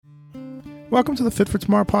Welcome to the Fit for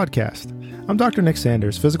Tomorrow podcast. I'm Dr. Nick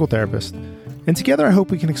Sanders, physical therapist, and together I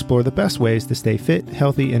hope we can explore the best ways to stay fit,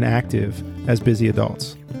 healthy, and active as busy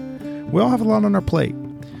adults. We all have a lot on our plate.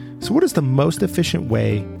 So what is the most efficient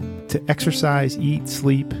way to exercise, eat,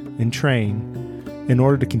 sleep, and train in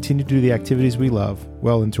order to continue to do the activities we love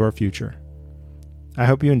well into our future? I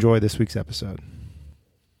hope you enjoy this week's episode.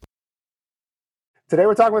 Today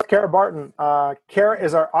we're talking with Kara Barton. Kara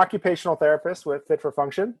is our occupational therapist with Fit for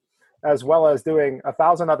Function, as well as doing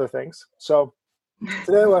 1,000 other things. So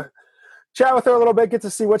today we'll chat with her a little bit, get to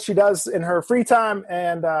see what she does in her free time,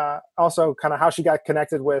 and also kind of how she got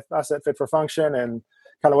connected with us at Fit for Function and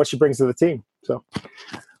kind of what she brings to the team. So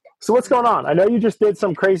what's going on? I know you just did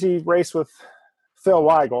some crazy race with Phil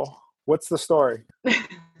Weigel. What's the story?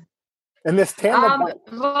 And this tandem.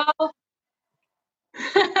 Well,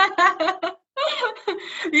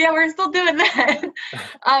 yeah, we're still doing that.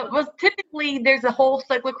 Well, typically there's a whole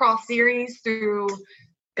cyclocross series through,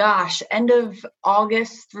 end of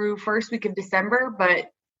August through first week of December.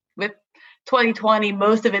 But with 2020,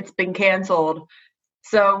 most of it's been canceled.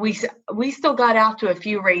 So we still got out to a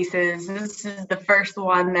few races. This is the first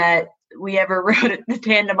one that we ever rode the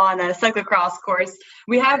tandem on a cyclocross course.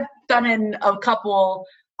 We have done in a couple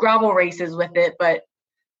gravel races with it, but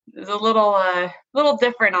it's a little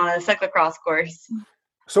different on a cyclocross course.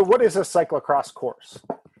 So what is a cyclocross course?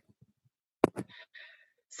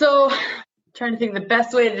 So I'm trying to think the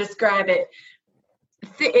best way to describe it.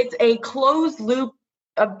 It's a closed loop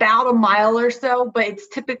about a mile or so, but it's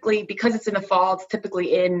typically, because it's in the fall, it's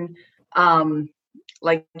typically in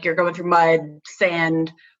like you're going through mud,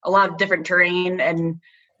 sand, a lot of different terrain. And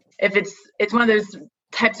if it's one of those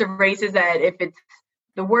types of races that if it's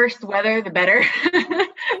the worst weather, the better.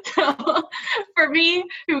 So for me,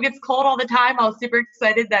 who gets cold all the time, I was super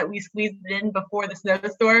excited that we squeezed it in before the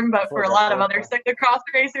snowstorm. But for a lot of other cyclocross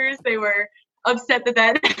racers, they were upset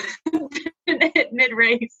that didn't hit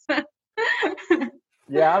mid-race.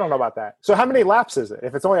 Yeah, I don't know about that. So how many laps is it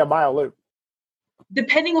if it's only a mile loop?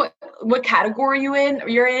 Depending what category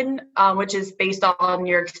you're in, which is based on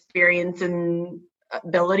your experience and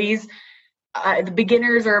abilities. The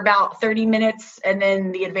beginners are about 30 minutes, and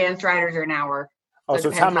then the advanced riders are an hour. Oh, so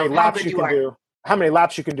it's how many laps you can do? How many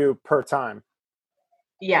laps you can do per time?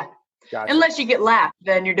 Yeah. Gotcha. Unless you get lapped,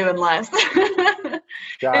 then you're doing less.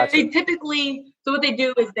 Gotcha. They typically, so what they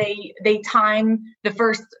do is they time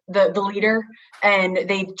the leader, and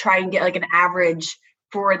they try and get like an average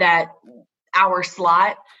for that hour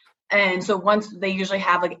slot. And so once they usually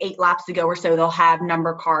have like 8 laps to go or so, they'll have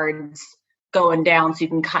number cards going down, so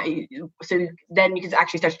then you can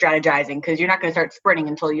actually start strategizing, because you're not going to start sprinting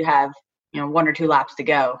until you have 1 or 2 laps to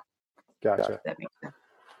go. Gotcha. That makes sense.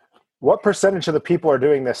 What percentage of the people are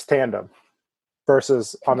doing this tandem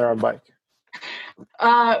versus on their own bike?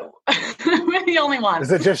 We're the only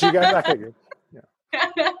ones. Is it just you guys? I figured.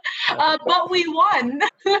 Yeah. But we won.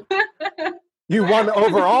 You won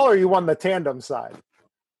overall, or you won the tandem side?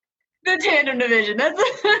 The tandem division. That's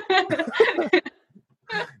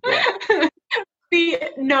yeah.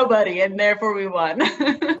 Nobody, and therefore we won.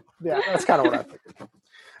 Yeah, that's kind of what I figured.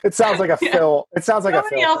 It sounds like a Phil. It sounds like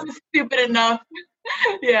nobody a Phil else is stupid enough.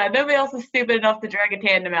 Yeah, nobody else is stupid enough to drag a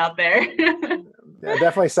tandem out there. Yeah, it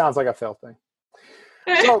definitely sounds like a Phil thing.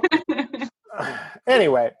 So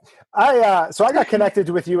anyway, I got connected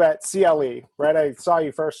with you at CLE, right? I saw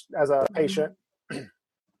you first as a patient.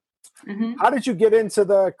 Mm-hmm. How did you get into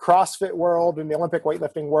the CrossFit world and the Olympic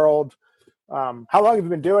weightlifting world? How long have you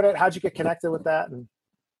been doing it? How'd you get connected with that? And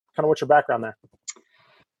kind of what's your background there?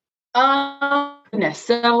 Goodness.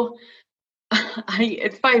 So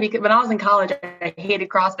it's funny because when I was in college, I hated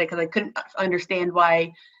CrossFit because I couldn't understand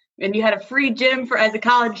why, and you had a free gym as a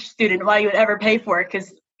college student, why you would ever pay for it.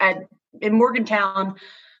 Because in Morgantown,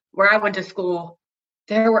 where I went to school,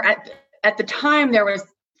 there were at the time there was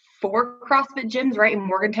 4 CrossFit gyms right in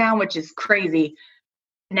Morgantown, which is crazy.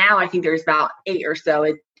 Now I think there's about 8 or so.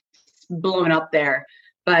 It's blown up there.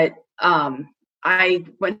 But when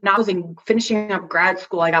I was finishing up grad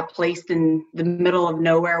school, I got placed in the middle of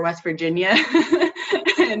nowhere, West Virginia,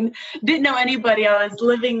 and didn't know anybody. I was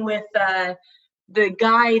living with the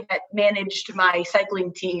guy that managed my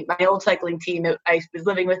cycling team, my old cycling team. I was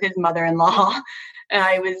living with his mother-in-law, and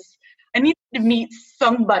I needed to meet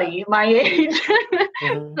somebody my age.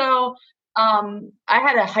 Mm-hmm. So I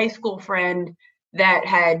had a high school friend that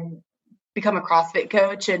had become a CrossFit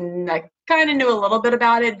coach, and I kind of knew a little bit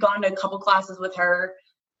about it, gone to a couple classes with her.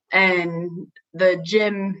 And the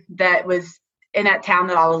gym that was in that town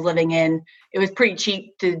that I was living in, it was pretty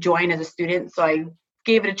cheap to join as a student. So I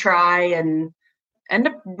gave it a try and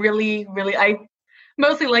ended up really, I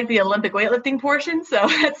mostly like the Olympic weightlifting portion, so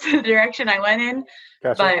that's the direction I went in.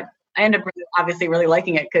 Gotcha. But I ended up obviously really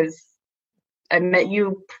liking it because I met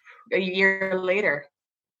you a year later.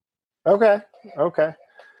 Okay.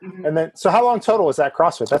 Mm-hmm. And then, so how long total was that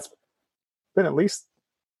CrossFit? That's been at least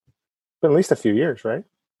a few years, right?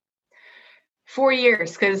 4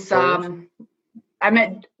 years, because the way I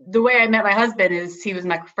met my husband is he was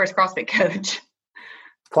my first CrossFit coach.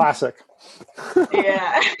 Classic.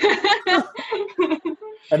 Yeah.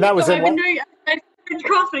 And that was so I started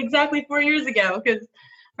CrossFit exactly 4 years ago because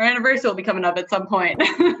our anniversary will be coming up at some point.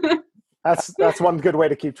 That's one good way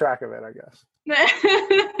to keep track of it, I guess.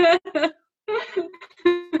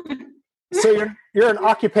 So you're an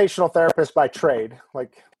occupational therapist by trade,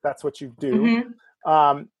 like that's what you do.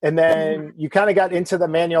 Mm-hmm. And then you kind of got into the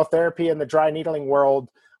manual therapy and the dry needling world.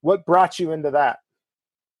 What brought you into that?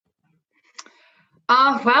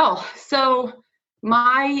 Well, so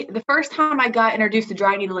the first time I got introduced to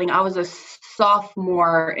dry needling, I was a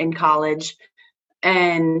sophomore in college,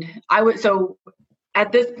 and so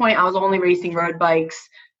at this point I was only racing road bikes,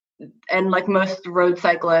 and like most road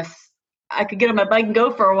cyclists, I could get on my bike and go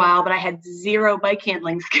for a while, but I had zero bike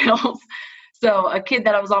handling skills. So a kid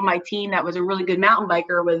that I was on my team that was a really good mountain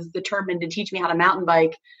biker was determined to teach me how to mountain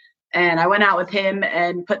bike. And I went out with him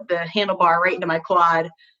and put the handlebar right into my quad.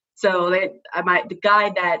 So the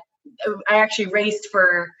guy that I actually raced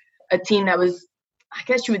for a team that was, I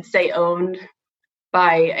guess you would say, owned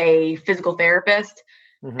by a physical therapist.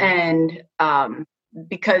 Mm-hmm. And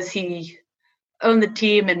because he owned the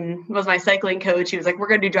team and was my cycling coach, he was like, we're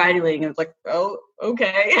going to do dry needling. And I was like, oh,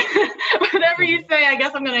 okay. Whatever you say, I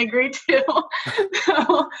guess I'm going to agree to.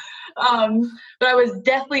 So, but I was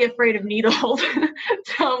definitely afraid of needles.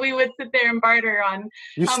 So we would sit there and barter on.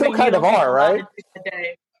 You still kind of are, right?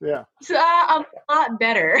 Yeah. So I'm a lot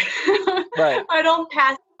better. Right. I don't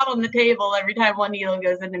pass out on the table every time one needle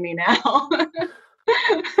goes into me now.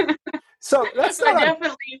 So that's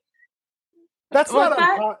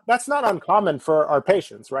not uncommon for our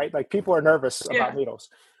patients, right? Like people are nervous about needles.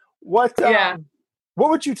 What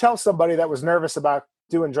would you tell somebody that was nervous about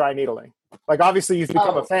doing dry needling? Like obviously you've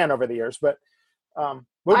become a fan over the years, but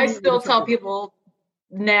I still tell people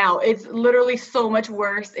now it's literally so much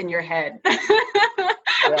worse in your head.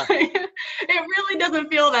 It really doesn't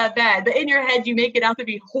feel that bad, but in your head you make it out to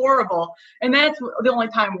be horrible, and that's the only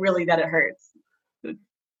time really that it hurts.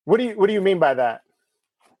 What do you mean by that?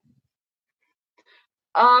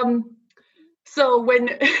 So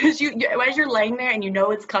as you're laying there and you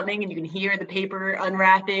know it's coming and you can hear the paper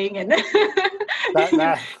unwrapping and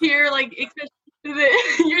hear like,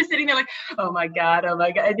 you're sitting there like, oh my God.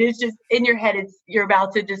 And it's just in your head, you're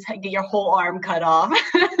about to just get your whole arm cut off.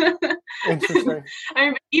 Interesting. I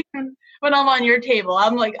mean, even when I'm on your table,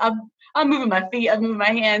 I'm like, I'm moving my feet, I'm moving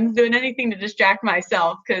my hands, doing anything to distract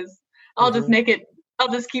myself, because I'll just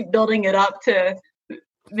I'll just keep building it up to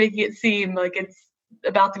make it seem like it's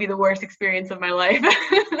about to be the worst experience of my life.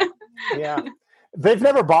 Yeah. They've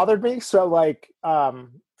never bothered me. So like,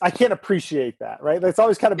 I can't appreciate that, right? It's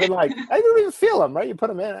always kind of been like, I don't even feel them, right? You put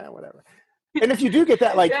them in, whatever. And if you do get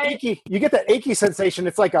that like achy sensation,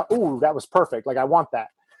 it's like, ooh, that was perfect. Like I want that.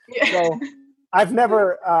 Yeah. So I've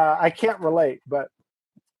never, I can't relate, but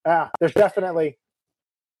there's definitely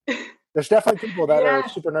people that are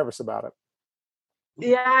super nervous about it.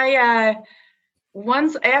 Yeah.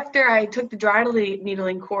 Once after I took the dry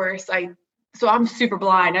needling course, so I'm super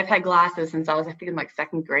blind. I've had glasses since I was, I think, in like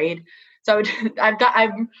second grade. So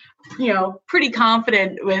I'm pretty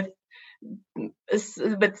confident with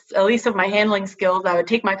at least of my handling skills. I would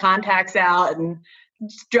take my contacts out and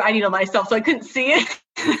just dry needle myself so I couldn't see it.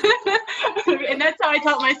 And that's how I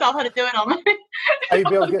taught myself how to do it on my. How you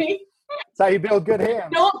build good. That's how you build good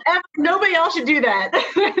hands. Nobody else should do that.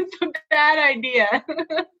 It's a bad idea.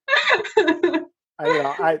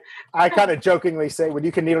 I kind of jokingly say, when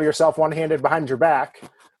you can needle yourself one-handed behind your back,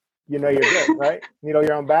 you're good, right? Needle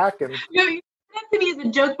your own back. And you said to me as a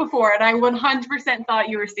joke before, and I 100% thought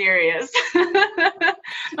you were serious. I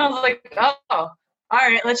was like, oh, all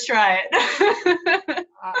right, let's try it.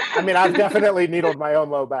 I mean, I've definitely needled my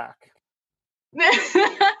own low back.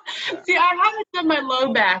 See, I haven't done my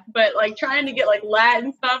low back, but like trying to get like lat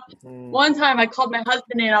and stuff. One time I called my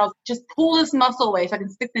husband in, I was just pull this muscle away so I can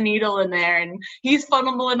stick the needle in there, and he's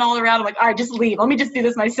fumbling all around. I'm like, all right, just leave. Let me just do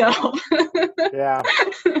this myself. Yeah.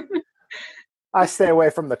 I stay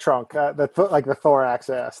away from the trunk, the thorax.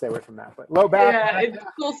 I stay away from that. But low back. Yeah, it's a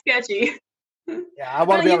little sketchy. Yeah, I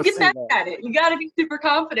want to be able to see that. At it. You got to be super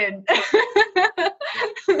confident.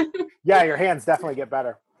 Yeah, your hands definitely get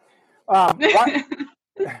better. I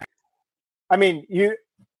mean,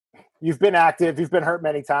 you've been active, you've been hurt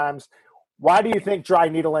many times. Why do you think dry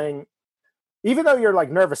needling, even though you're like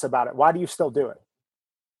nervous about it, why do you still do it?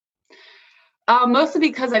 Mostly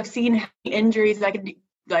because I've seen injuries I could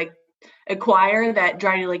like acquire that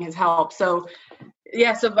dry needling has helped. So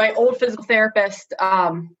yeah, so my old physical therapist,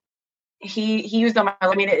 he used on my,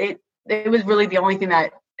 I mean, it was really the only thing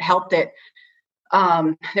that helped it.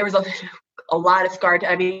 There was a lot of scar.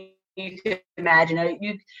 I mean, you can imagine it.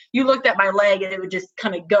 You looked at my leg and it would just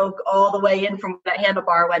kind of go all the way in from that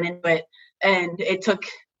handlebar went into it. And it took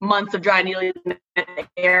months of dry needling in that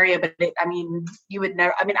area, but I mean, you would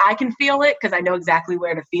never, I mean, I can feel it because I know exactly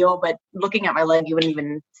where to feel, but looking at my leg, you wouldn't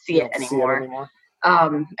even see it anymore.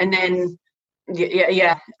 And then,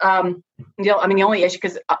 yeah. I mean, the only issue,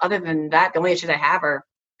 because other than that, the only issues I have are,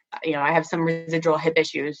 I have some residual hip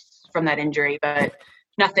issues from that injury, but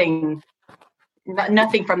nothing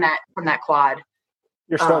from that quad.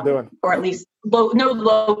 You're still doing, or at least no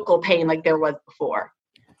local pain like there was before.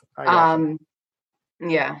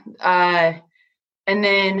 Yeah. And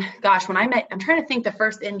then, gosh, I'm trying to think the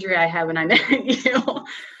first injury I had when I met you.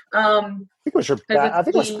 I think it was your back. I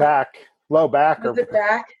think it was back, low back, was it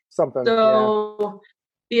back? Something. So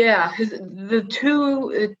yeah, the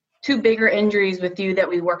two bigger injuries with you that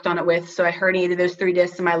we worked on it with. So I herniated those 3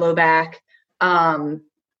 discs in my low back. And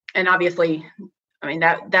obviously, I mean,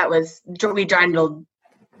 we dry needled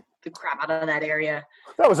the crap out of that area.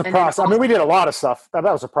 That was a process. I mean, we did a lot of stuff. That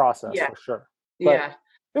was a process for sure. But yeah.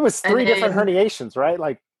 It was 3 different herniations, right?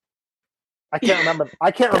 Like, I can't remember.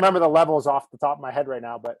 I can't remember the levels off the top of my head right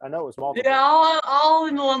now, but I know it was multiple. Yeah, all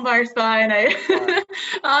in the lumbar spine. Because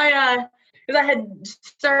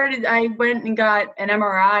I went and got an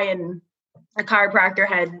MRI, and a chiropractor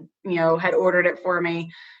had ordered it for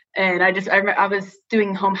me. And I was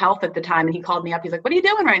doing home health at the time, and he called me up. He's like, "What are you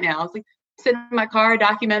doing right now?" I was like, sitting in my car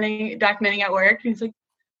documenting at work. And he's like,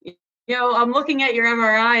 I'm looking at your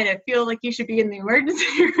MRI and I feel like you should be in the emergency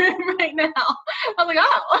room right now. I was like,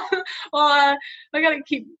 oh, well, I got to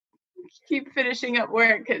keep finishing up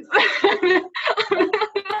work. Cause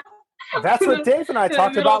that's what Dave and I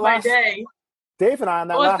talked about last day. Dave and I on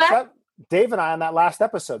that last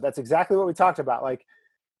episode. That's exactly what we talked about. Like,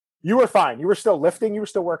 you were fine. You were still lifting. You were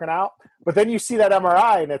still working out. But then you see that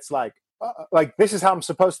MRI and it's like this is how I'm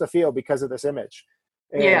supposed to feel because of this image.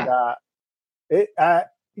 And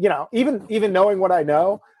even knowing what I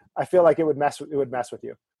know, I feel like it would mess with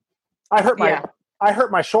you. I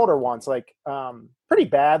hurt my shoulder once, like pretty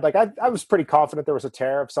bad. Like I was pretty confident there was a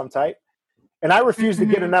tear of some type, and I refused to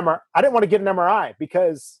get an MRI. I didn't want to get an MRI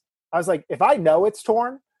because I was like, if I know it's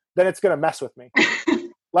torn, then it's going to mess with me.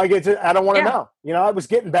 Like I don't want to know. I was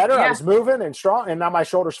getting better. I was moving and strong, and now my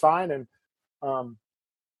shoulder's fine. And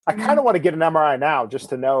I kind of want to get an MRI now just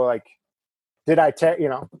to know, like, did I tear,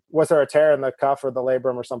 was there a tear in the cuff or the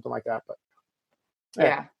labrum or something like that?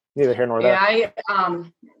 But neither here nor there. Yeah,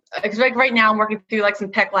 because like right now I'm working through like some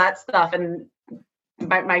pec lat stuff, and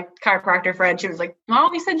my chiropractor friend, she was like,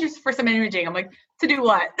 "Well, you said just for some imaging." I'm like, "To do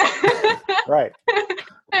what?" Right.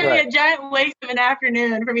 A giant waste of an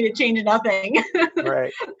afternoon for me to change nothing.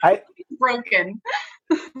 Right. Broken.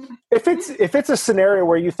 If it's a scenario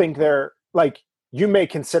where you think they're like, you may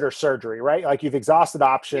consider surgery, right? Like you've exhausted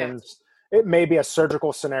options. Yeah. It may be a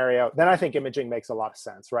surgical scenario. Then I think imaging makes a lot of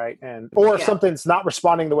sense, right? Or something's not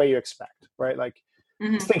responding the way you expect, right? Like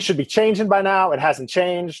this thing should be changing by now. It hasn't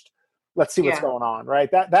changed. Let's see what's going on, right?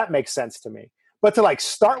 That makes sense to me. But to like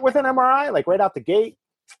start with an MRI, like right out the gate,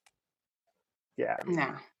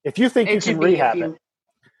 no. If you think you can rehab it,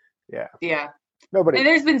 nobody. And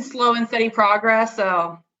there's been slow and steady progress.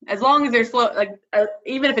 So as long as there's slow, like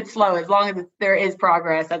even if it's slow, as long as there is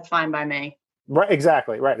progress, that's fine by me. Right,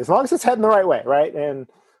 exactly, right. As long as it's heading the right way, right? And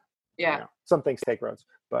some things take roads,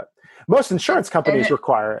 but most insurance companies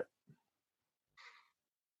require it.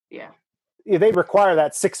 Yeah, they require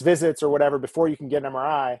that 6 visits or whatever before you can get an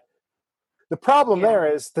MRI. The problem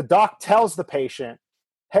there is the doc tells the patient,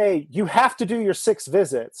 hey, you have to do your 6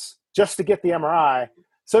 visits just to get the MRI.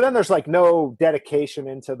 So then there's like no dedication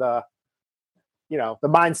into the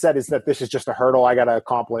mindset is that this is just a hurdle I got to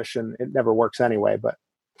accomplish, and it never works anyway. But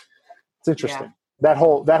it's interesting. That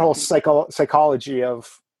whole psychology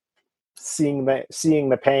of seeing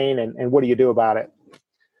the pain and what do you do about it?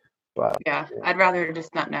 But I'd rather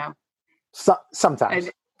just not know. Sometimes.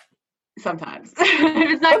 Sometimes.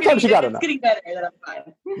 If it's not sometimes getting better, then I'm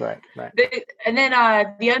fine. Right. And then I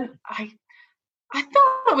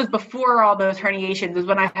thought it was before all those herniations was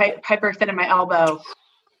when I hyperextended my elbow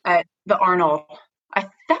at the Arnold.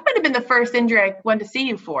 That might have been the first injury I went to see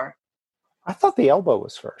you for. I thought the elbow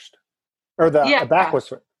was first. Or the back was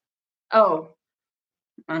first. Oh,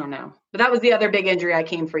 I don't know. But that was the other big injury I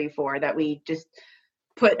came for you for that we just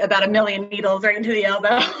put about 1 million needles right into the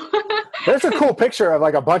elbow. There's a cool picture of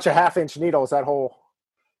like a bunch of 1/2-inch needles, that whole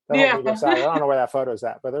Yeah. needle side. I don't know where that photo's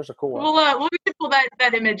at, but there's a cool one. We'll pull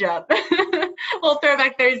that image up. We'll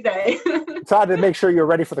Throwback Thursday. It's hard to make sure you're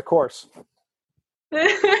ready for the course.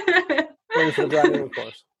 Ready for the dry needling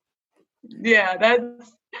course. Yeah,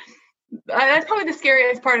 that's probably the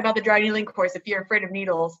scariest part about the dry needling course. If you're afraid of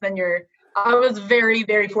needles, then I was very,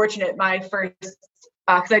 very fortunate. My first,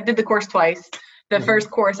 because I did the course twice. The first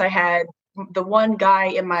course I had, the one guy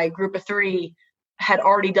in my group of 3 had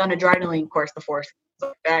already done a dry needling course before.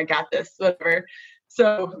 So I got this, whatever.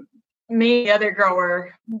 So me and the other girl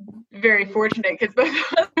were very fortunate because both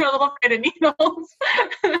of us were a little afraid of needles.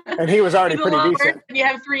 And he was already pretty decent. You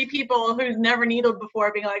have 3 people who's never needled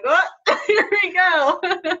before being like, oh, here we go.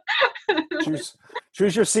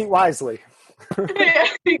 Choose your seat wisely. Yeah,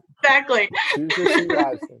 exactly. Choose your seat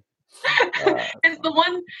wisely. It's the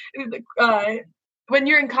one, when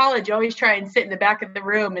you're in college, you always try and sit in the back of the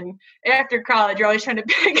room. And after college, you're always trying to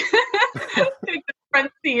pick the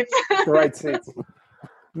front seats. The right seats.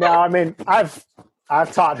 No, I mean, I've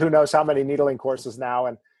taught who knows how many needling courses now,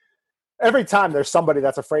 and every time there's somebody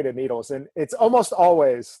that's afraid of needles, and it's almost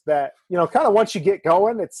always that, kind of once you get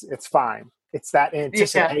going, it's fine. It's that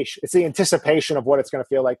anticipation. Yeah. It's the anticipation of what it's going to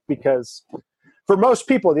feel like, because for most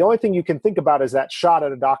people, the only thing you can think about is that shot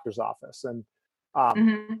at a doctor's office, and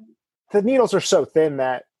the needles are so thin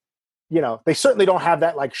that they certainly don't have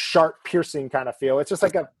that like sharp, piercing kind of feel. It's just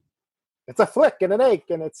like it's a flick and an ache,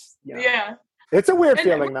 and it's yeah. It's a weird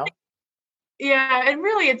feeling, though. Yeah, and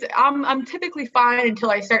really, I'm typically fine until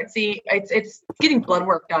I start seeing it's getting blood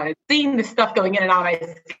work done. It's seeing the stuff going in and out of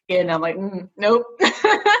my skin. I'm like, nope.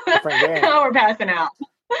 Now we're passing out.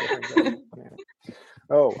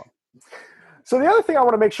 Oh, so the other thing I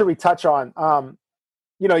want to make sure we touch on,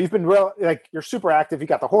 you've been you're super active. You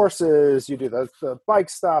got the horses, you do the bike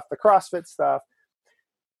stuff, the CrossFit stuff.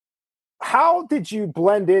 How did you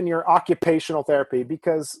blend in your occupational therapy?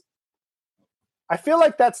 Because I feel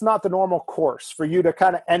like that's not the normal course for you to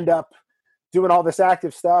kind of end up doing all this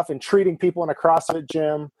active stuff and treating people in a CrossFit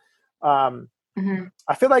gym.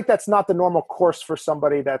 I feel like that's not the normal course for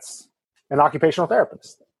somebody that's an occupational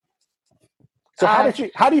therapist. So how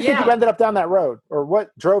do you think you ended up down that road, or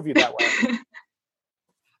what drove you that way?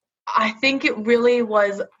 I think it really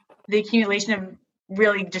was the accumulation of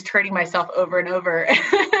really just hurting myself over and over.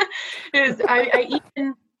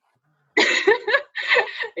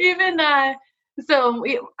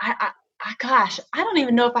 Gosh, I don't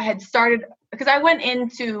even know if I had started, because I went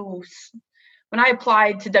into, when I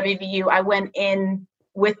applied to WVU, I went in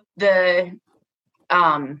with the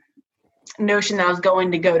notion that I was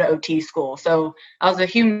going to go to OT school. So I was a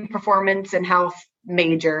human performance and health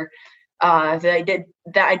major. I did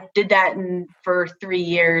that for 3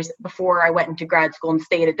 years before I went into grad school and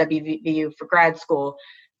stayed at WVU for grad school.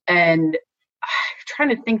 And I'm trying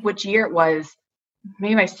to think which year it was,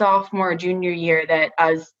 maybe my sophomore or junior year, that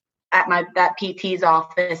I was at that PT's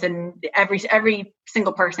office, and every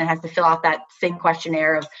single person has to fill out that same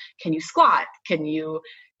questionnaire of, can you squat? Can you,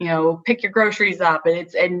 pick your groceries up?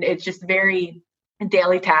 And it's just very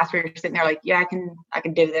daily task where you're sitting there like, yeah, I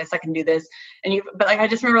can do this. I can do this. But I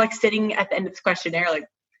just remember sitting at the end of this questionnaire, like,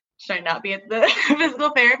 should I not be at the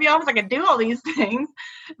physical therapy office? I could do all these things,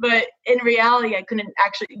 but in reality, I couldn't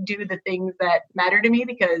actually do the things that matter to me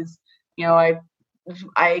because,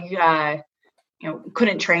 I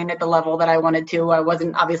couldn't train at the level that I wanted to. I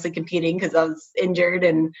wasn't obviously competing because I was injured.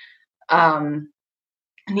 And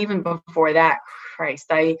even before that,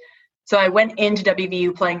 so I went into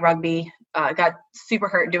WVU playing rugby, got super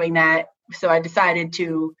hurt doing that. So I decided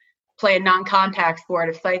to play a non-contact sport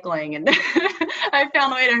of cycling, and I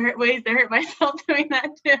found ways to hurt myself doing that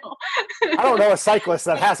too. I don't know a cyclist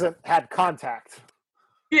that hasn't had contact.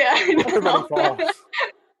 Yeah, I know. Everybody falls.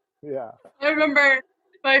 Yeah. I remember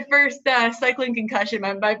my first cycling concussion.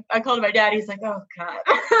 I called my dad. He's like, "Oh God."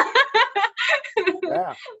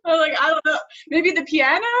 Yeah. I was like, I don't know. Maybe the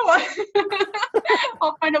piano.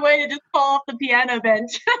 I'll find a way to just fall off the piano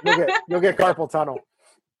bench. You'll get carpal tunnel.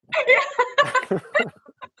 Yeah.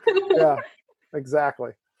 Yeah.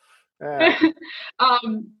 Exactly. Yeah.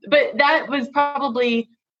 But that was probably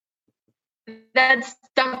that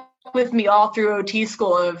stuck with me all through OT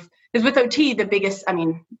school. Because with OT, the biggest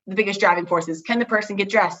driving force is, can the person get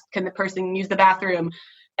dressed? Can the person use the bathroom?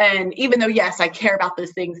 And even though, yes, I care about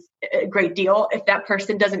those things a great deal, if that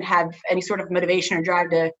person doesn't have any sort of motivation or drive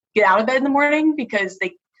to get out of bed in the morning, because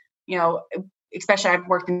they, especially I've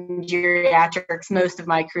worked in geriatrics most of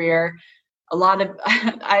my career, the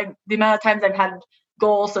amount of times I've had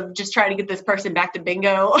goals of just trying to get this person back to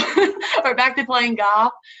bingo or back to playing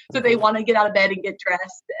golf. So they want to get out of bed and get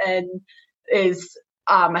dressed, and is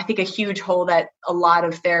I think a huge hole that a lot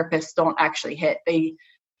of therapists don't actually hit. They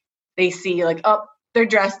see like, oh, they're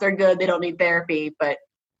dressed, they're good, they don't need therapy, but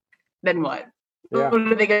then what? Yeah. What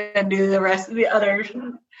are they going to do the rest of the other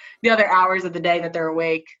hours of the day that they're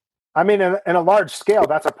awake? I mean, in a large scale,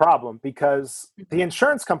 that's a problem because the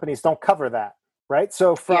insurance companies don't cover that, right?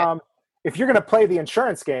 So if you're going to play the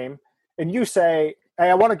insurance game and you say, hey,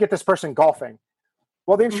 I want to get this person golfing,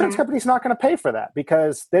 well, the insurance company's not going to pay for that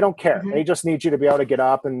because they don't care. They just need you to be able to get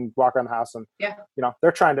up and walk around the house, and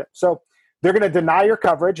they're trying to. So they're going to deny your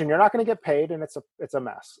coverage, and you're not going to get paid, and it's a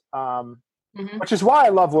mess. Which is why I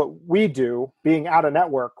love what we do. Being out of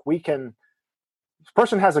network, this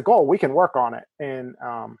person has a goal, we can work on it, and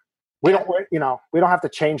we don't have to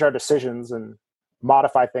change our decisions and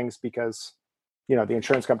modify things because the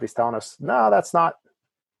insurance company's telling us, no, that's not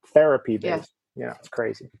therapy based. It's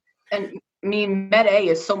crazy. And I mean, Med A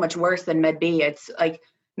is so much worse than Med B. It's like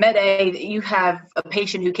Med A, you have a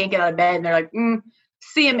patient who can't get out of bed and they're like,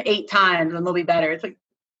 see him 8 times and they'll be better. It's like,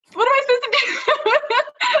 what am I supposed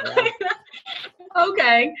to do?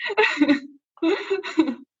 Okay.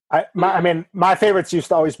 My favorites used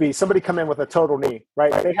to always be somebody come in with a total knee,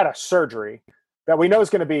 right? They had a surgery that we know is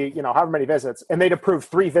going to be, however many visits, and they'd approve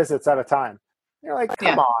 3 visits at a time. You're like,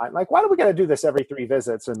 come on, like, why do we got to do this every 3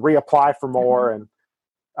 visits and reapply for more? And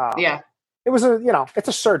it was it's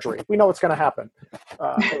a surgery. We know what's going to happen.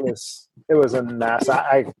 It was a mess.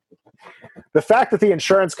 The fact that the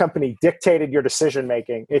insurance company dictated your decision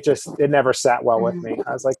making, it never sat well with me.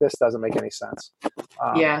 I was like, this doesn't make any sense.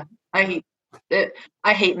 I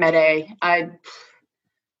hate Med A. I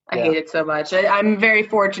hate it so much. I'm very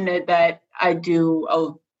fortunate that I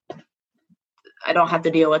don't have to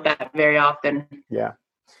deal with that very often. Yeah.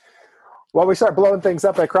 Well, we start blowing things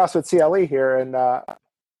up at CrossFit CLE here, and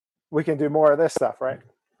we can do more of this stuff, right?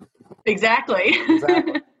 Exactly.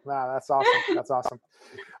 Wow, that's awesome. That's awesome.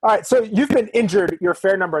 All right. So you've been injured your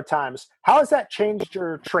fair number of times. How has that changed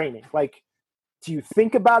your training? Like, do you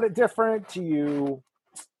think about it different? Do you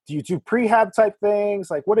do prehab type things?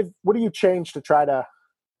 Like, what do you change to try to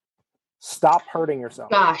stop hurting yourself?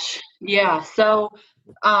 Gosh. Yeah. So,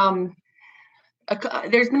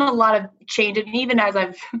 there's been a lot of change, and even as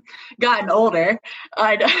I've gotten older,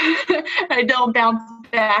 I don't bounce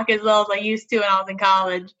back as well as I used to when I was in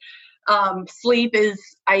college. Sleep is,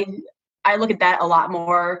 I look at that a lot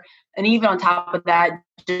more, and even on top of that,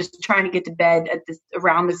 just trying to get to bed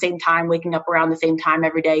around the same time, waking up around the same time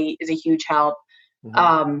every day is a huge help.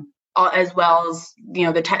 As well as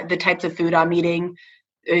the types of food I'm eating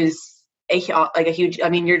is a huge. I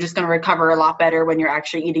mean, you're just going to recover a lot better when you're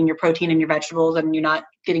actually eating your protein and your vegetables, and you're not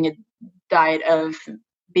getting a diet of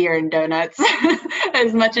beer and donuts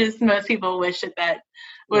as much as most people wish that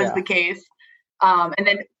was the case. And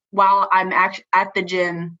then while I'm actually at the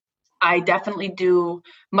gym, I definitely do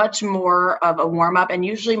much more of a warm up, and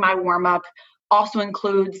usually my warm up also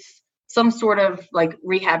includes some sort of like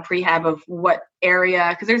prehab of what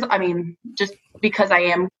area, because just because I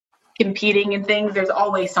am competing in things, there's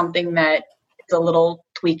always something that is a little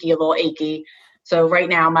tweaky, a little achy. So right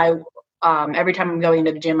now, my every time I'm going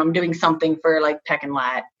to the gym, I'm doing something for like pec and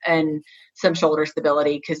lat and some shoulder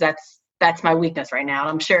stability, because that's my weakness right now. And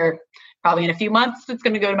I'm sure probably in a few months it's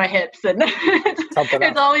going to go to my hips, and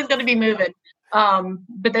it's always going to be moving.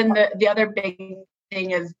 But then the other big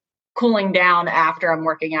thing is cooling down after I'm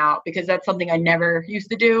working out, because that's something I never used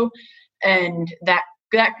to do, and that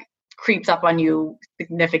creeps up on you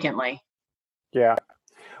significantly. Yeah.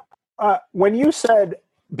 When you said,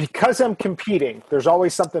 because I'm competing, there's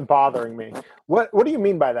always something bothering me, what do you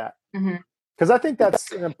mean by that? Because I think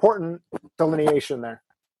that's an important delineation there.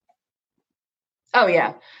 Oh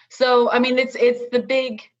yeah. So I mean, it's the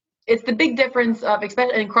big difference of,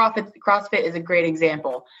 especially in CrossFit is a great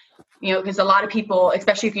example. Because a lot of people,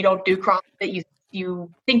 especially if you don't do CrossFit,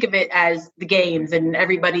 you think of it as the games and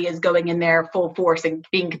everybody is going in there full force and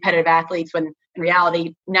being competitive athletes, when in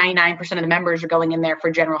reality 99% of the members are going in there for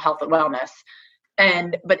general health and wellness.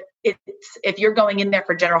 But if you're going in there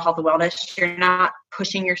for general health and wellness, you're not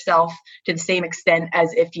pushing yourself to the same extent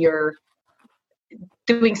as if you're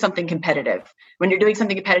doing something competitive. When you're doing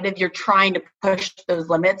something competitive, you're trying to push those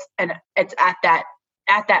limits, and it's at that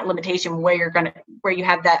limitation where you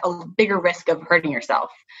have that a bigger risk of hurting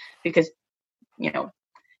yourself, because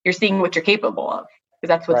you're seeing what you're capable of, because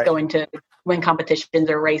that's what's going to win competitions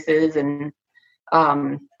or races. And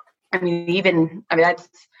that's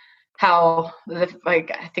I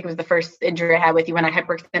think it was the first injury I had with you when I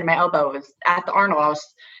hyperextended my elbow. It was at the Arnold.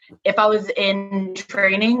 If I was in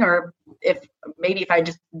training, or if I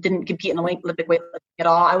just didn't compete in Olympic weightlifting at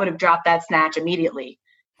all, I would have dropped that snatch immediately.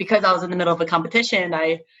 Because I was in the middle of a competition,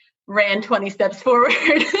 I ran 20 steps forward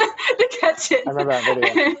to catch it. I remember that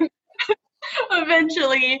video.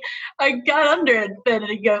 Eventually, I got under it, then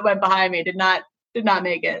it went behind me. Did not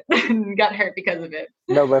make it. Got hurt because of it.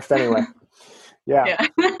 No lift anyway. Yeah.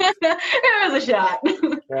 It was a shot.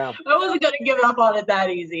 Yeah. I wasn't going to give up on it that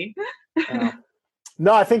easy. Yeah.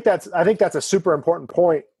 No, I think that's a super important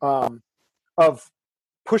point of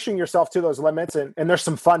pushing yourself to those limits, and there's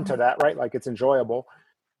some fun to that, right? Like, it's enjoyable.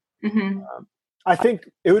 Mm-hmm. I think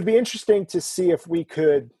it would be interesting to see if we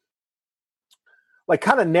could, like,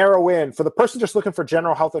 kind of narrow in for the person just looking for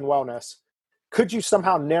general health and wellness. Could you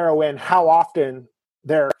somehow narrow in how often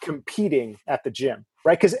they're competing at the gym,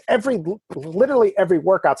 right? Because literally every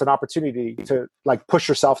workout's an opportunity to, like, push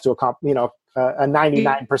yourself to a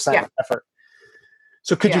 99% effort.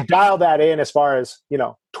 So could you dial that in as far as,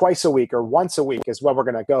 twice a week or once a week is when we're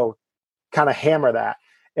going to go kind of hammer that?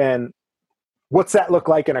 And what's that look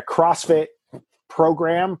like in a CrossFit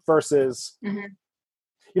program versus,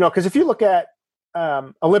 because if you look at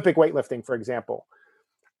Olympic weightlifting, for example,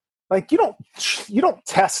 like, you don't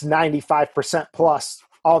test 95% plus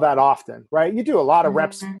all that often, right? You do a lot of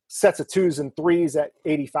reps, sets of 2s and 3s at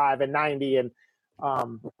 85 and 90,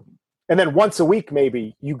 and then once a week,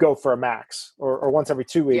 maybe you go for a max, or once every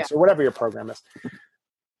 2 weeks, or whatever your program is.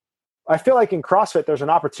 I feel like in CrossFit, there's an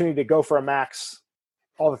opportunity to go for a max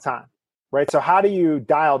all the time, right? So how do you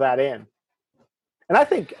dial that in? And I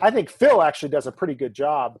think Phil actually does a pretty good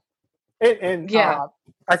job. And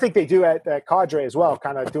I think they do at Cadre as well,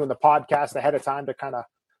 kind of doing the podcast ahead of time to kind of.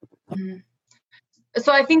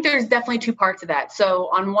 So I think there's definitely two parts of that. So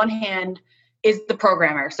on one hand is the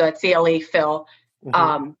programmer. So at CLE, Phil,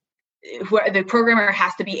 who the programmer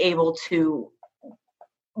has to be able to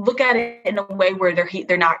look at it in a way where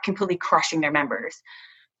they're not completely crushing their members.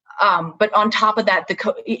 But on top of that,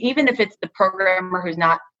 even if it's the programmer who's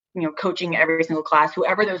not, coaching every single class,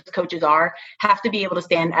 whoever those coaches are, have to be able to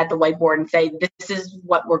stand at the whiteboard and say, this is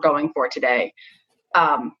what we're going for today.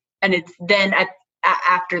 And it's then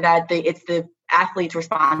after that, it's the athlete's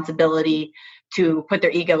responsibility to put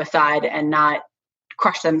their ego aside and not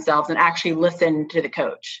crush themselves and actually listen to the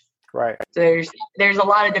coach. Right. So there's a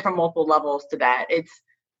lot of different multiple levels to that.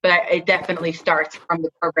 But it definitely starts from the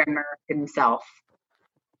programmer himself.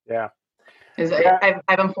 Yeah.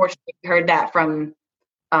 I've unfortunately heard that from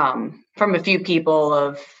a few people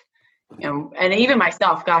of, and even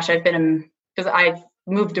myself. Gosh, because I've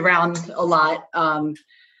moved around a lot.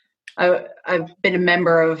 I've been a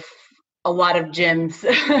member of a lot of gyms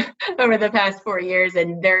over the past 4 years,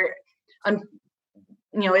 and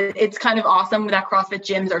it's kind of awesome that CrossFit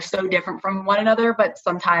gyms are so different from one another, but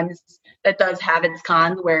sometimes that does have its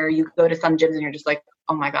cons where you go to some gyms and you're just like,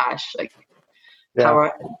 oh my gosh, like,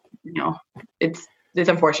 it's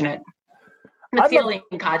unfortunate. The CLE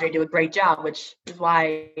and Cadre do a great job, which is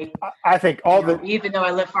why I think even though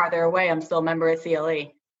I live farther away, I'm still a member at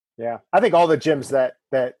CLE. Yeah, I think all the gyms that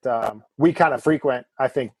we kind of frequent, I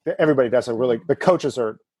think everybody does the coaches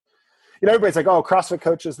are, everybody's like, oh, CrossFit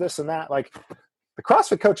coaches, this and that. Like, the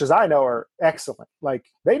CrossFit coaches I know are excellent. Like,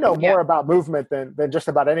 they know more about movement than just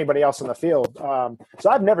about anybody else in the field. So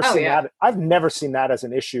I've never seen that. I've never seen that as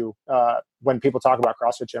an issue when people talk about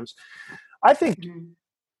CrossFit gyms. I think,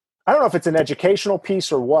 I don't know if it's an educational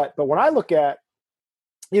piece or what, but when I look at,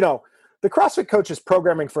 the CrossFit coach is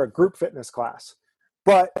programming for a group fitness class.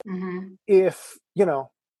 But if,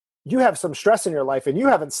 you have some stress in your life and you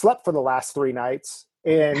haven't slept for the last 3 nights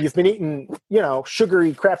and you've been eating,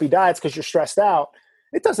 sugary, crappy diets because you're stressed out,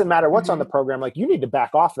 it doesn't matter what's on the program. Like, you need to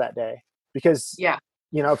back off that day because,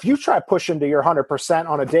 if you try pushing to your 100%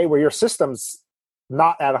 on a day where your system's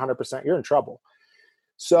not at 100%, you're in trouble.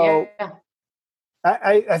 So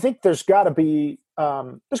I think there's got to be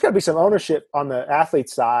some ownership on the athlete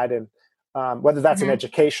side, and whether that's an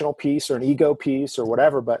educational piece or an ego piece or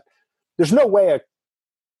whatever. But there's no way a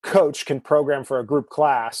coach can program for a group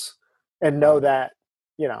class and know that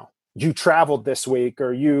you traveled this week,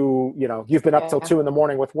 or you've been up till 2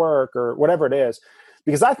 a.m. with work or whatever it is,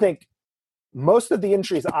 because I think most of the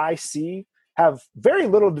injuries I see have very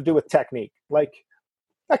little to do with technique. Like,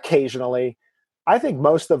 occasionally, I think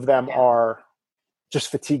most of them are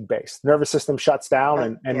just fatigue based. Nervous system shuts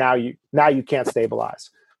down, and now you can't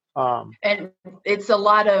stabilize. And it's a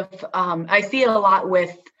lot of I see it a lot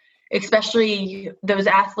with especially those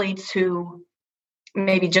athletes who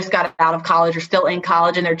maybe just got out of college or still in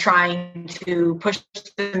college, and they're trying to push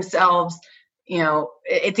themselves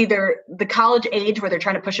it's either the college age where they're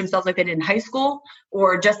trying to push themselves like they did in high school,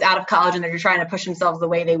 or just out of college and they're trying to push themselves the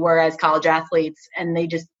way they were as college athletes. And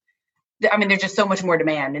there's just so much more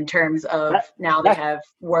demand in terms of now they have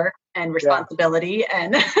work and responsibility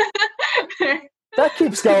and that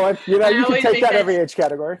keeps going. You can take that every age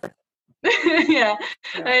category. Yeah.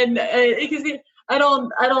 And I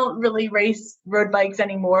don't really race road bikes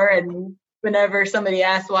anymore. And whenever somebody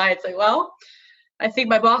asks why, it's like, well, I think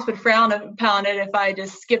my boss would frown upon it if I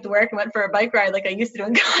just skipped work and went for a bike ride like I used to do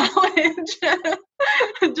in college.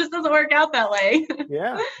 It just doesn't work out that way.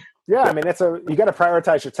 Yeah. I mean, you got to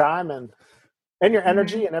prioritize your time and your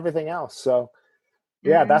energy and everything else. So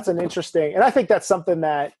that's an interesting, and I think that's something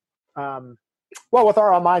that, with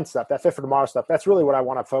our online stuff, that Fit for Tomorrow stuff, that's really what I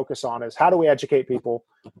want to focus on, is how do we educate people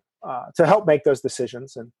to help make those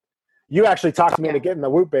decisions. And you actually talked me into getting the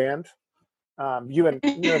Whoop band, you and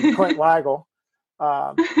Clint Weigel.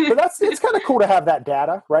 But it's kind of cool to have that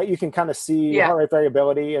data, right? You can kind of see heart rate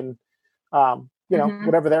variability and,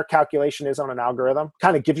 whatever their calculation is on an algorithm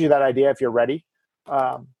kind of gives you that idea if you're ready.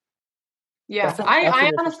 I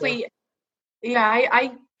honestly, I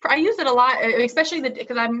use it a lot, especially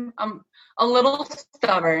because I'm a little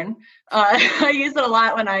stubborn. I use it a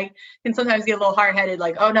lot when I can sometimes get a little hard-headed,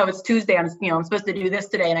 like, oh no, it's Tuesday. I'm supposed to do this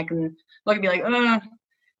today. And I can look and be like,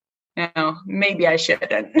 maybe I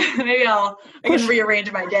shouldn't. Maybe I can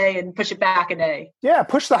rearrange my day and push it back a day. Yeah,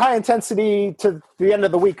 push the high intensity to the end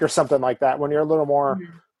of the week or something like that when you're a little more,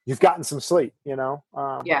 you've gotten some sleep,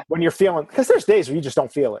 when you're feeling, because there's days where you just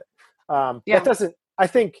don't feel it. That doesn't, I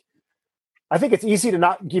think it's easy to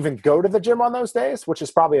not even go to the gym on those days, which is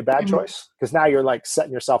probably a bad choice, because now you're like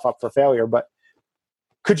setting yourself up for failure. But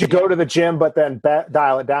could you go to the gym, but then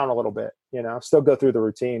dial it down a little bit, still go through the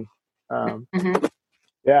routine?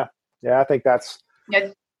 Yeah, I think that's. Yeah,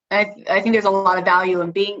 I think there's a lot of value in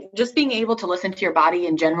being able to listen to your body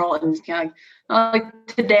in general, and like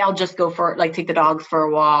today I'll just go for take the dogs for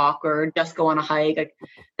a walk or just go on a hike. Like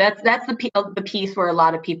that's the piece where a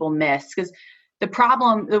lot of people miss, because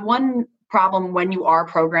the one problem when you are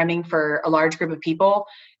programming for a large group of people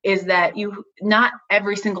is that not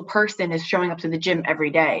every single person is showing up to the gym every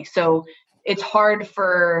day. So it's hard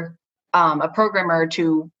for a programmer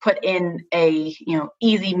to put in a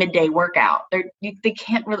easy midday workout. They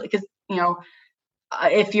can't really, because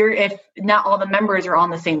if not all the members are on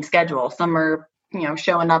the same schedule, some are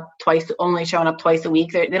showing up twice a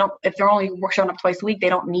week. If they're only showing up twice a week, they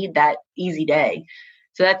don't need that easy day.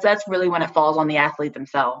 So that's really when it falls on the athlete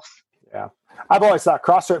themselves. Yeah, I've always thought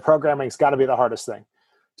CrossFit programming's got to be the hardest thing,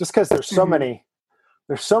 just because there's so many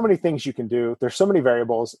things you can do. There's so many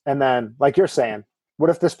variables, and then like you're saying, what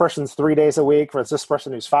if this person's 3 days a week versus this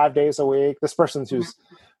person who's 5 days a week? This person's who's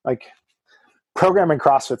like, programming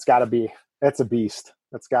CrossFit's got to be, it's a beast.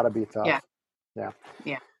 It's got to be tough.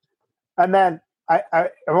 Yeah. And then I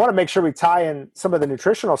want to make sure we tie in some of the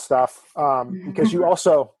nutritional stuff because you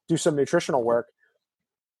also do some nutritional work.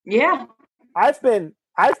 Yeah. I've been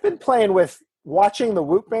playing with watching the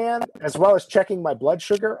Whoop band as well as checking my blood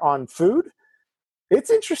sugar on food. It's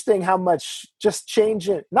interesting how much just change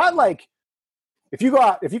it. Not like if you go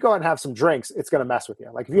out and have some drinks, it's going to mess with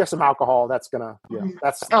you. Like if you have some alcohol, that's going to,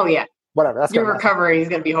 that's, oh yeah, whatever. That's your recovery is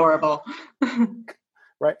going to be horrible.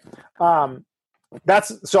 Right.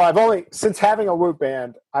 So I've only, since having a Whoop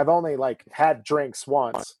band, I've only had drinks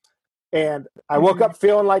once. And I woke up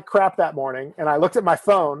feeling like crap that morning, and I looked at my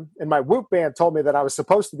phone, and my Whoop band told me that I was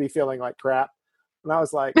supposed to be feeling like crap. And I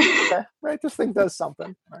was like, okay, right, this thing does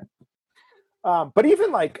something. Right. But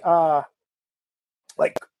even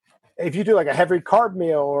if you do a heavy carb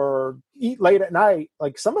meal or eat late at night,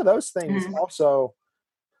 some of those things also.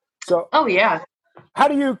 So, oh yeah. How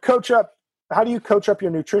do you coach up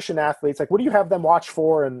your nutrition athletes? What do you have them watch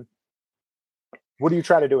for, and what do you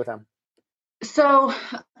try to do with them? So,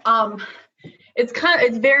 it's kind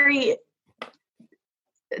of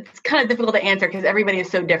difficult to answer because everybody is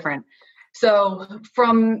so different. So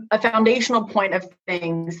from a foundational point of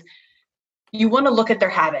things, you want to look at their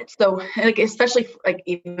habits. So especially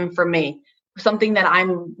even for me, something that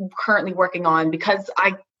I'm currently working on, because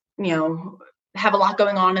I, have a lot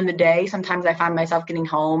going on in the day. Sometimes I find myself getting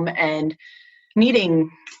home and needing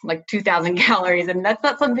 2,000 calories, and that's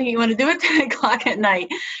not something you want to do at 10 o'clock at night.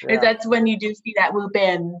 Yeah. That's when you do see that Whoop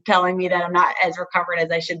band telling me that I'm not as recovered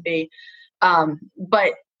as I should be.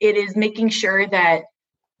 But it is making sure that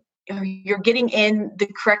you're getting in the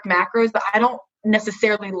correct macros, but I don't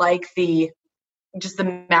necessarily like the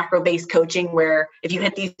macro-based coaching where if you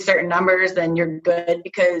hit these certain numbers, then you're good,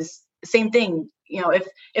 because same thing,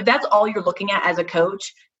 if that's all you're looking at as a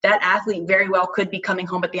coach, that athlete very well could be coming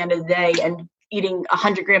home at the end of the day and eating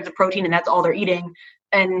 100 grams of protein and that's all they're eating,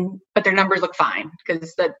 but their numbers look fine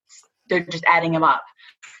because they're just adding them up.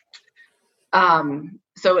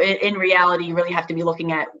 So in reality, you really have to be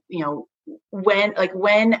looking at,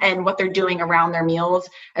 when and what they're doing around their meals,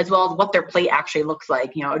 as well as what their plate actually looks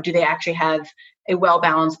like. Do they actually have a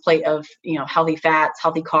well-balanced plate of, healthy fats,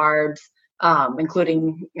 healthy carbs,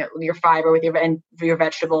 including your fiber with your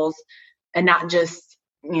vegetables, and not just,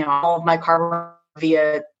 all of my carb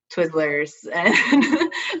via Twizzlers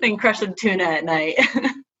and then crush some tuna at night.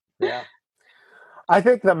 Yeah. I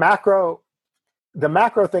think the macro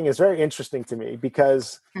thing is very interesting to me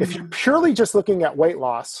because if you're purely just looking at weight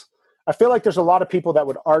loss, I feel like there's a lot of people that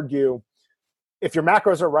would argue if your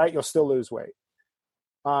macros are right, you'll still lose weight.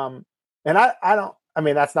 And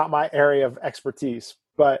that's not my area of expertise,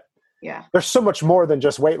 but yeah, there's so much more than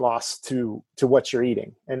just weight loss to what you're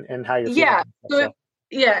eating and how you're feeling.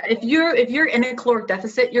 Yeah. If you're in a caloric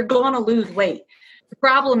deficit, you're going to lose weight. The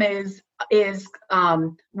problem is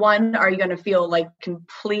one, are you going to feel like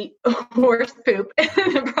complete horse poop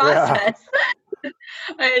in the process? Yeah.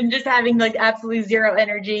 And just having like absolutely zero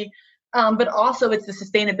energy. But also it's the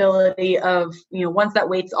sustainability of, once that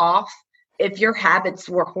weight's off, if your habits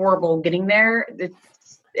were horrible getting there,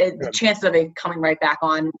 the chances of it coming right back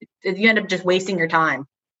on, you end up just wasting your time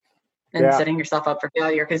and setting yourself up for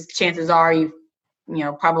failure, because chances are you've,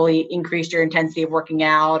 probably increased your intensity of working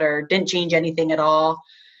out or didn't change anything at all.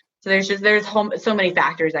 So there's so many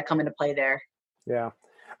factors that come into play there. Yeah.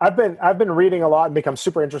 I've been reading a lot and become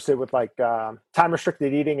super interested with like time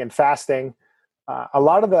restricted eating and fasting. A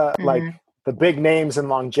lot of the like the big names in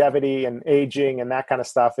longevity and aging and that kind of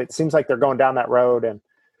stuff, it seems like they're going down that road and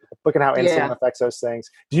looking how insulin affects those things.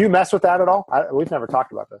 Do you mess with that at all? We've never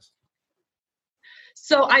talked about this.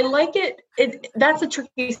 So I like it. That's a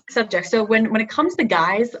tricky subject. So when it comes to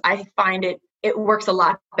guys, I find it works a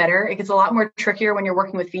lot better. It gets a lot more trickier when you're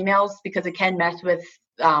working with females because it can mess with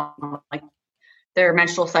like their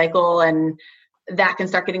menstrual cycle, and that can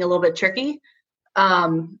start getting a little bit tricky. Are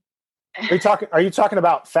you talking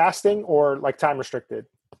about fasting or like time restricted?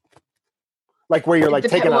 Like where you're like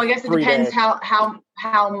taking I guess it depends how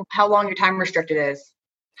long your time restricted is.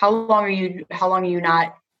 How long are you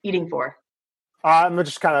not eating for? I'm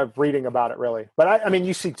just kind of reading about it really. But I mean,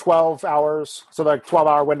 you see 12 hours, so like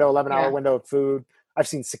 12-hour window, 11-hour window of food. I've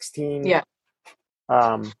seen 16. Yeah.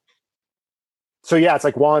 So yeah, it's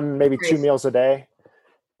like one, maybe two meals a day.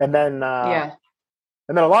 And then, and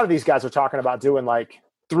then a lot of these guys are talking about doing like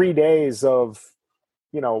 3 days of,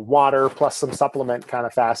 water plus some supplement kind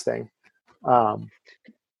of fasting. I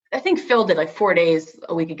think Phil did like 4 days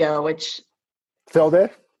a week ago, which Phil did?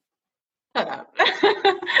 Shut up.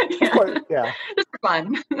 Yeah. Just for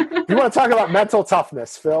fun. You want to talk about mental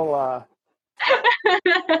toughness, Phil? I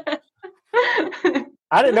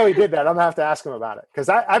didn't know he did that. I'm going to have to ask him about it because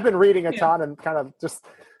I've been reading a ton and kind of just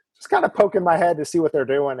kind of poking my head to see what they're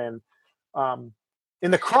doing. And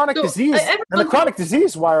in the chronic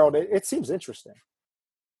disease world, it seems interesting.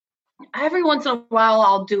 Every once in a while,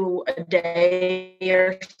 I'll do a day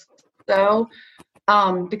or so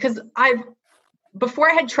because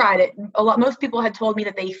before I had tried it, most people had told me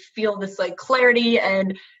that they feel this like clarity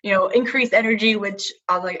and, increased energy, which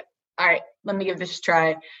I was like, all right, let me give this a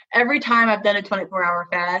try. Every time I've done a 24-hour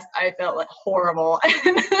fast, I felt like horrible.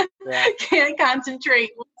 Can't concentrate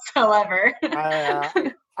whatsoever.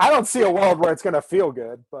 I don't see a world where it's going to feel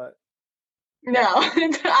good, but. No,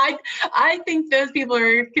 I think those people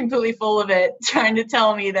are completely full of it, trying to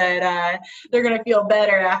tell me that they're going to feel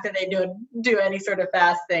better after they do any sort of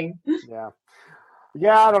fasting.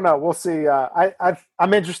 Yeah, I don't know. We'll see.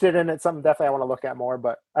 I'm interested in it. Something definitely I want to look at more.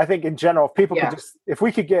 But I think in general, if people could if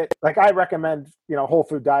we could get, like, I recommend, whole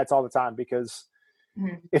food diets all the time because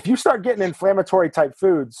if you start getting inflammatory type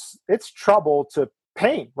foods, it's trouble to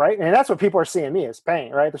pain, right? And that's what people are seeing me as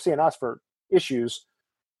pain, right? They're seeing us for issues.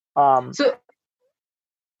 So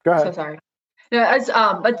go ahead. So sorry.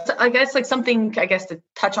 No, but I guess to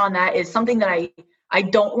touch on that is something that I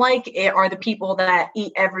don't like are the people that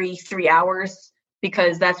eat every 3 hours.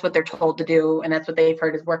 Because that's what they're told to do, and that's what they've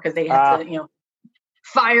heard is work, because they have to,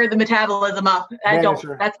 fire the metabolism up.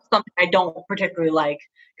 That's something I don't particularly like,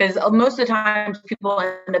 because most of the times people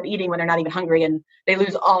end up eating when they're not even hungry, and they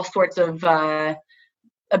lose all sorts of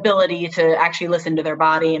ability to actually listen to their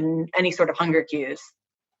body and any sort of hunger cues.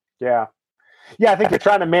 Yeah, I think you're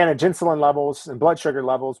trying to manage insulin levels and blood sugar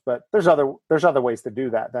levels, but there's other ways to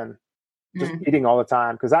do that than just eating all the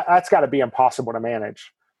time, because that's got to be impossible to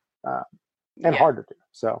manage. And hard to do.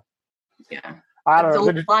 So, I don't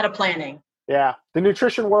know. A lot of planning. Yeah. The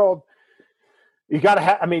nutrition world, you got to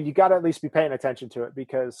at least be paying attention to it,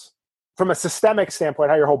 because from a systemic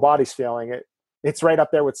standpoint, how your whole body's feeling, it's right up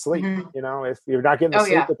there with sleep. Mm-hmm. You know, if you're not getting the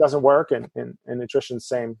sleep, it doesn't work. And nutrition,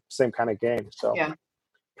 same kind of game. So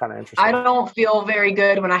kind of interesting. I don't feel very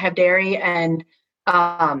good when I have dairy, and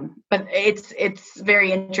but it's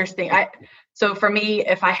very interesting. So for me,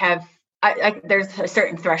 if I have, there's a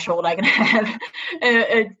certain threshold I can have.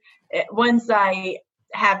 Once I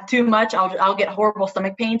have too much, I'll get horrible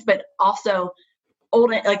stomach pains, but also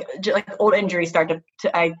old injuries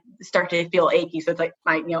I start to feel achy. So it's like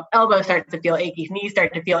my elbow starts to feel achy, knees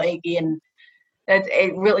start to feel achy, and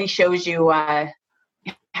it really shows you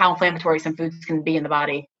how inflammatory some foods can be in the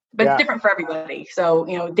body. But it's different for everybody. So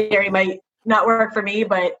dairy might not work for me,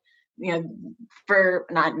 but for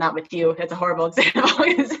not with you. That's a horrible example.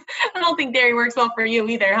 I don't think dairy works well for you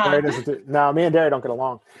either, huh? No, me and dairy don't get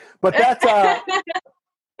along. But that's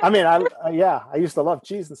I mean, I used to love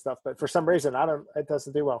cheese and stuff, but for some reason it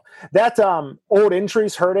doesn't do well. That old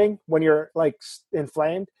injuries hurting when you're like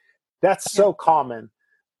inflamed, that's so common.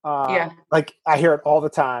 Like I hear it all the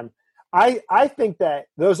time. I think that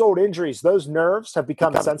those old injuries, those nerves have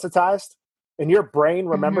become sensitized, and your brain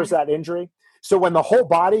remembers that injury. So when the whole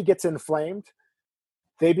body gets inflamed,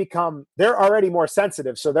 they're already more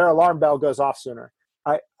sensitive, so their alarm bell goes off sooner.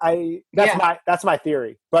 That's my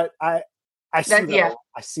theory, but I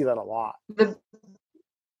see that a lot.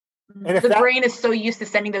 The brain is so used to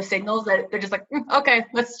sending those signals that they're just like, okay,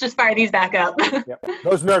 let's just fire these back up.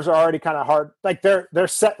 Those nerves are already kind of hard. Like they're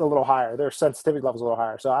set a little higher. Their sensitivity level's a little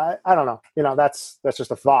higher. So I don't know. That's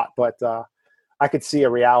just a thought, but I could see a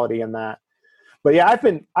reality in that. But yeah, I've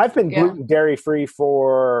been gluten dairy free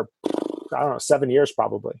for I don't know 7 years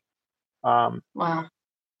probably. Wow.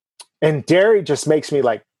 And dairy just makes me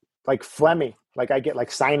like phlegmy. Like I get like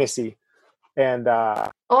sinusy. And I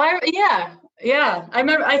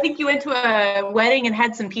remember. I think you went to a wedding and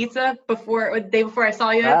had some pizza the day before I saw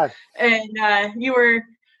you, and I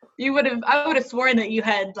would have sworn that you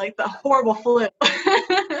had like the horrible flu.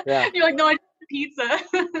 You're like, no, I just had pizza.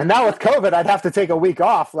 And now with COVID, I'd have to take a week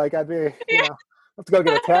off. Like I'd be, have to go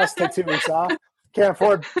get a test, take 2 weeks off. Can't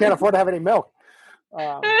afford to have any milk.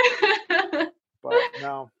 But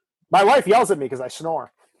no, my wife yells at me because I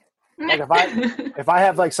snore. Like if I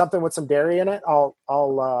have like something with some dairy in it,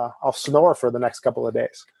 I'll snore for the next couple of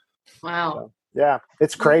days. Wow. So, yeah,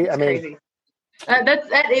 it's crazy. Crazy.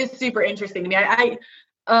 That is super interesting to me. I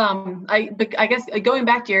guess going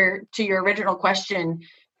back to your original question,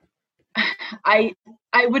 I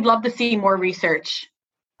would love to see more research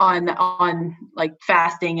on like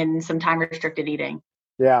fasting and some time restricted eating.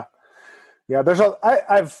 Yeah. There's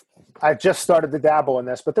I've just started to dabble in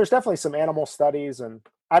this, but there's definitely some animal studies, and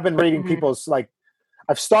I've been reading people's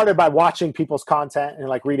I've started by watching people's content and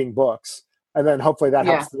like reading books, and then hopefully that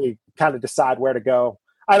helps me kind of decide where to go.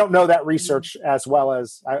 I don't know that research as well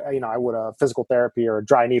as I would a physical therapy or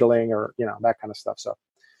dry needling or that kind of stuff. So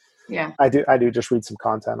yeah, I do just read some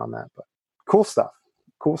content on that, but cool stuff.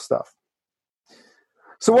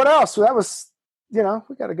 So what else? So that was we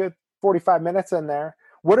got a good 45 minutes in there.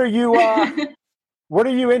 What are you what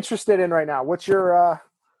are you interested in right now? What's your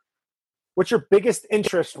biggest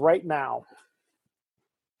interest right now?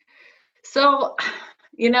 So,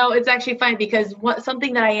 it's actually funny because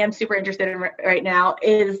something that I am super interested in right now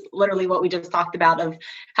is literally what we just talked about, of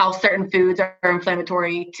how certain foods are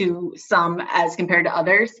inflammatory to some as compared to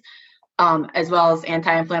others, as well as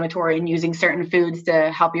anti-inflammatory, and using certain foods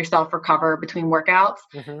to help yourself recover between workouts.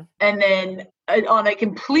 Mm-hmm. And then on a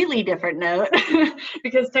completely different note,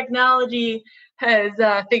 because technology has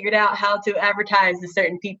figured out how to advertise to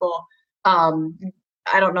certain people.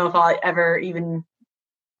 I don't know if I'll ever even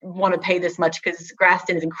want to pay this much because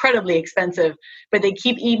Graston is incredibly expensive, but they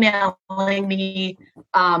keep emailing me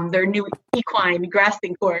their new equine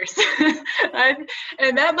Graston course.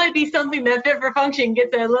 And that might be something that Fit for Function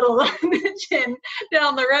gets a little mention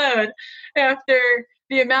down the road after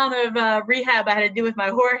the amount of rehab I had to do with my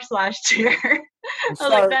horse last year.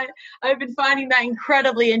 I've been finding that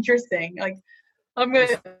incredibly interesting. Like,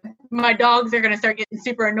 my dogs are gonna start getting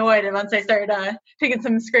super annoyed once I start taking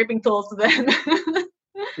some scraping tools to them.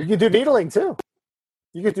 You can do needling too.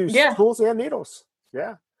 You could do tools and needles.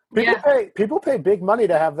 Yeah. People pay big money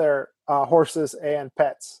to have their horses and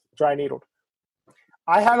pets dry needled.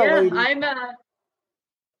 I had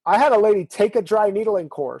a lady take a dry needling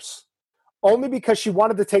course only because she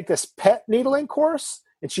wanted to take this pet needling course,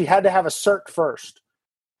 and she had to have a cert first.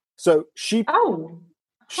 So she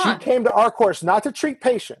came to our course not to treat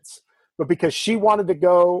patients, but because she wanted to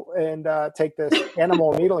go and take this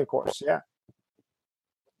animal needling course. Yeah.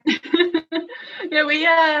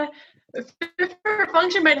 Yeah, Fit for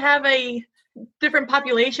Function might have a different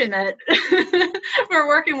population that we're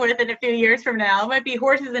working with in a few years from now. It might be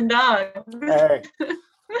horses and dogs. Hey,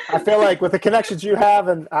 I feel like with the connections you have,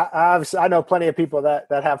 and I know plenty of people that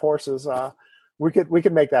have horses, we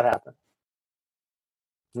could make that happen.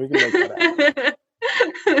 We can make that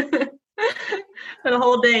happen. And a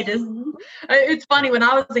whole day just, it's funny, when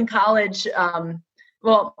I was in college, I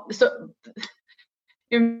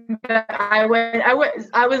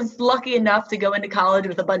was lucky enough to go into college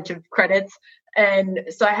with a bunch of credits, and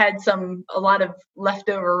so I had a lot of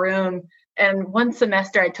leftover room. And one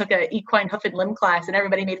semester I took an equine hoof and limb class, and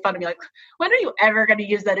everybody made fun of me, like, when are you ever going to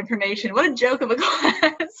use that information? What a joke of a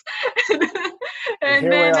class.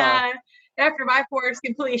 And then after my horse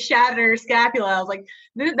completely shattered her scapula, I was like,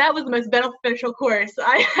 that was the most beneficial course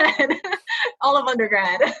I had all of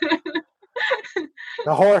undergrad.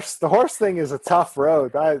 The horse thing is a tough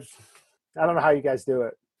road. I don't know how you guys do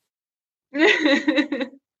it.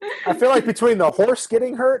 I feel like between the horse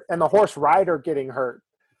getting hurt and the horse rider getting hurt,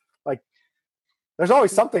 like, there's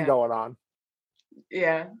always something going on.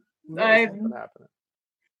 Yeah. Something happening.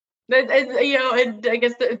 I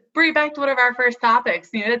guess bring it back to one of our first topics.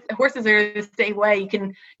 Horses are the same way. You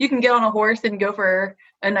can get on a horse and go for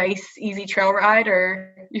a nice, easy trail ride,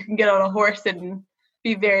 or you can get on a horse and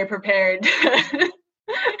be very prepared to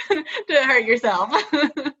hurt yourself.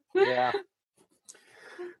 Yeah.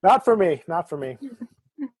 Not for me.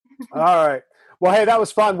 All right. Well, hey, that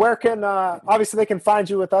was fun. Where can, obviously they can find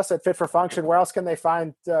you with us at Fit for Function. Where else can they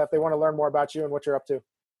find, if they want to learn more about you and what you're up to?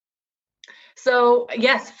 So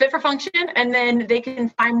yes, Fit for Function. And then they can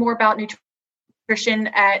find more about nutrition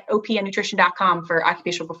at opnnutrition.com for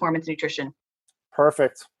occupational performance nutrition.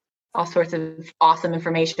 Perfect. All sorts of awesome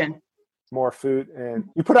information. More food. And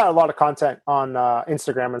you put out a lot of content on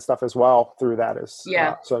Instagram and stuff as well through that.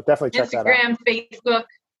 So definitely check that out. Instagram, Facebook.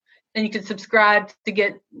 And you can subscribe to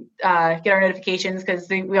get our notifications, because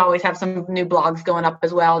we always have some new blogs going up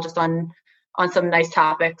as well, just on some nice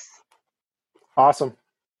topics. Awesome.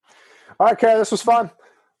 All right, Kara, this was fun.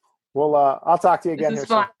 I'll talk to you again. This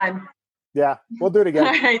was fun. Yeah, we'll do it again.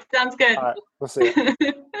 All right, sounds good. All right, we'll see you.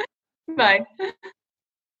 Bye.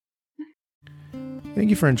 Thank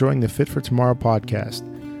you for enjoying the Fit for Tomorrow podcast.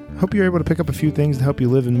 I hope you're able to pick up a few things to help you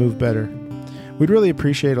live and move better. We'd really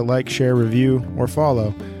appreciate a like, share, review, or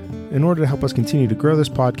follow in order to help us continue to grow this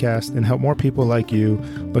podcast and help more people like you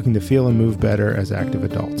looking to feel and move better as active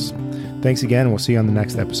adults. Thanks again. We'll see you on the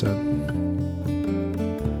next episode.